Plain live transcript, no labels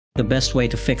The best way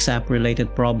to fix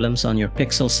app-related problems on your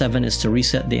Pixel 7 is to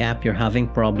reset the app you're having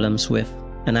problems with.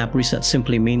 An app reset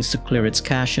simply means to clear its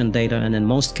cache and data, and in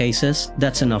most cases,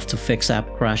 that's enough to fix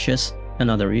app crashes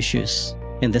and other issues.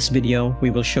 In this video, we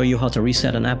will show you how to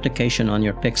reset an application on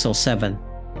your Pixel 7.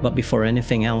 But before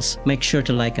anything else, make sure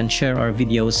to like and share our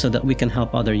videos so that we can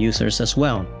help other users as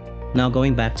well. Now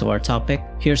going back to our topic,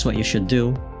 here's what you should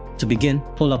do. To begin,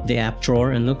 pull up the app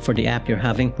drawer and look for the app you're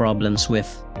having problems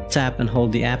with. Tap and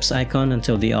hold the app's icon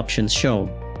until the options show.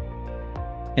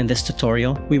 In this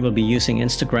tutorial, we will be using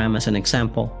Instagram as an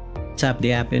example. Tap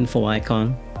the app info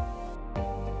icon.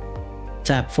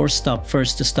 Tap Force Stop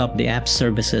First to stop the app's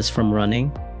services from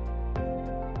running.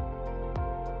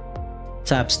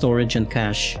 Tap Storage and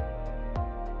Cache.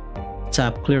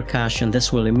 Tap Clear Cache, and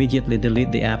this will immediately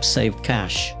delete the app's saved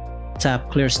cache.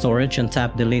 Tap Clear Storage and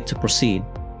tap Delete to proceed.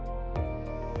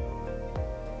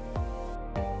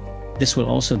 This will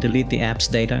also delete the app's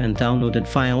data and downloaded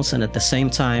files, and at the same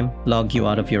time, log you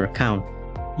out of your account.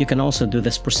 You can also do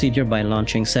this procedure by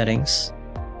launching Settings.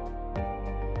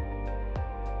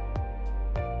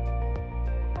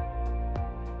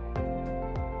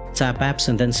 Tap Apps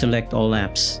and then select All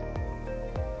Apps.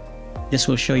 This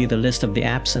will show you the list of the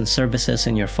apps and services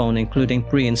in your phone, including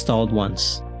pre-installed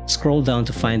ones. Scroll down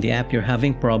to find the app you're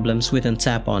having problems with and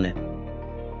tap on it.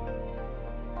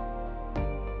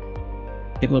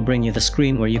 It will bring you the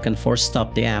screen where you can force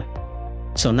stop the app.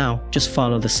 So now, just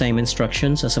follow the same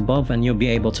instructions as above and you'll be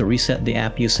able to reset the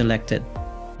app you selected.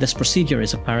 This procedure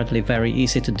is apparently very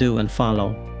easy to do and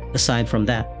follow. Aside from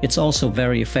that, it's also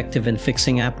very effective in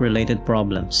fixing app-related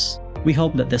problems. We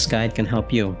hope that this guide can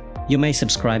help you. You may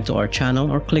subscribe to our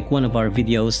channel or click one of our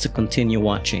videos to continue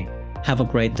watching. Have a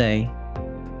great day.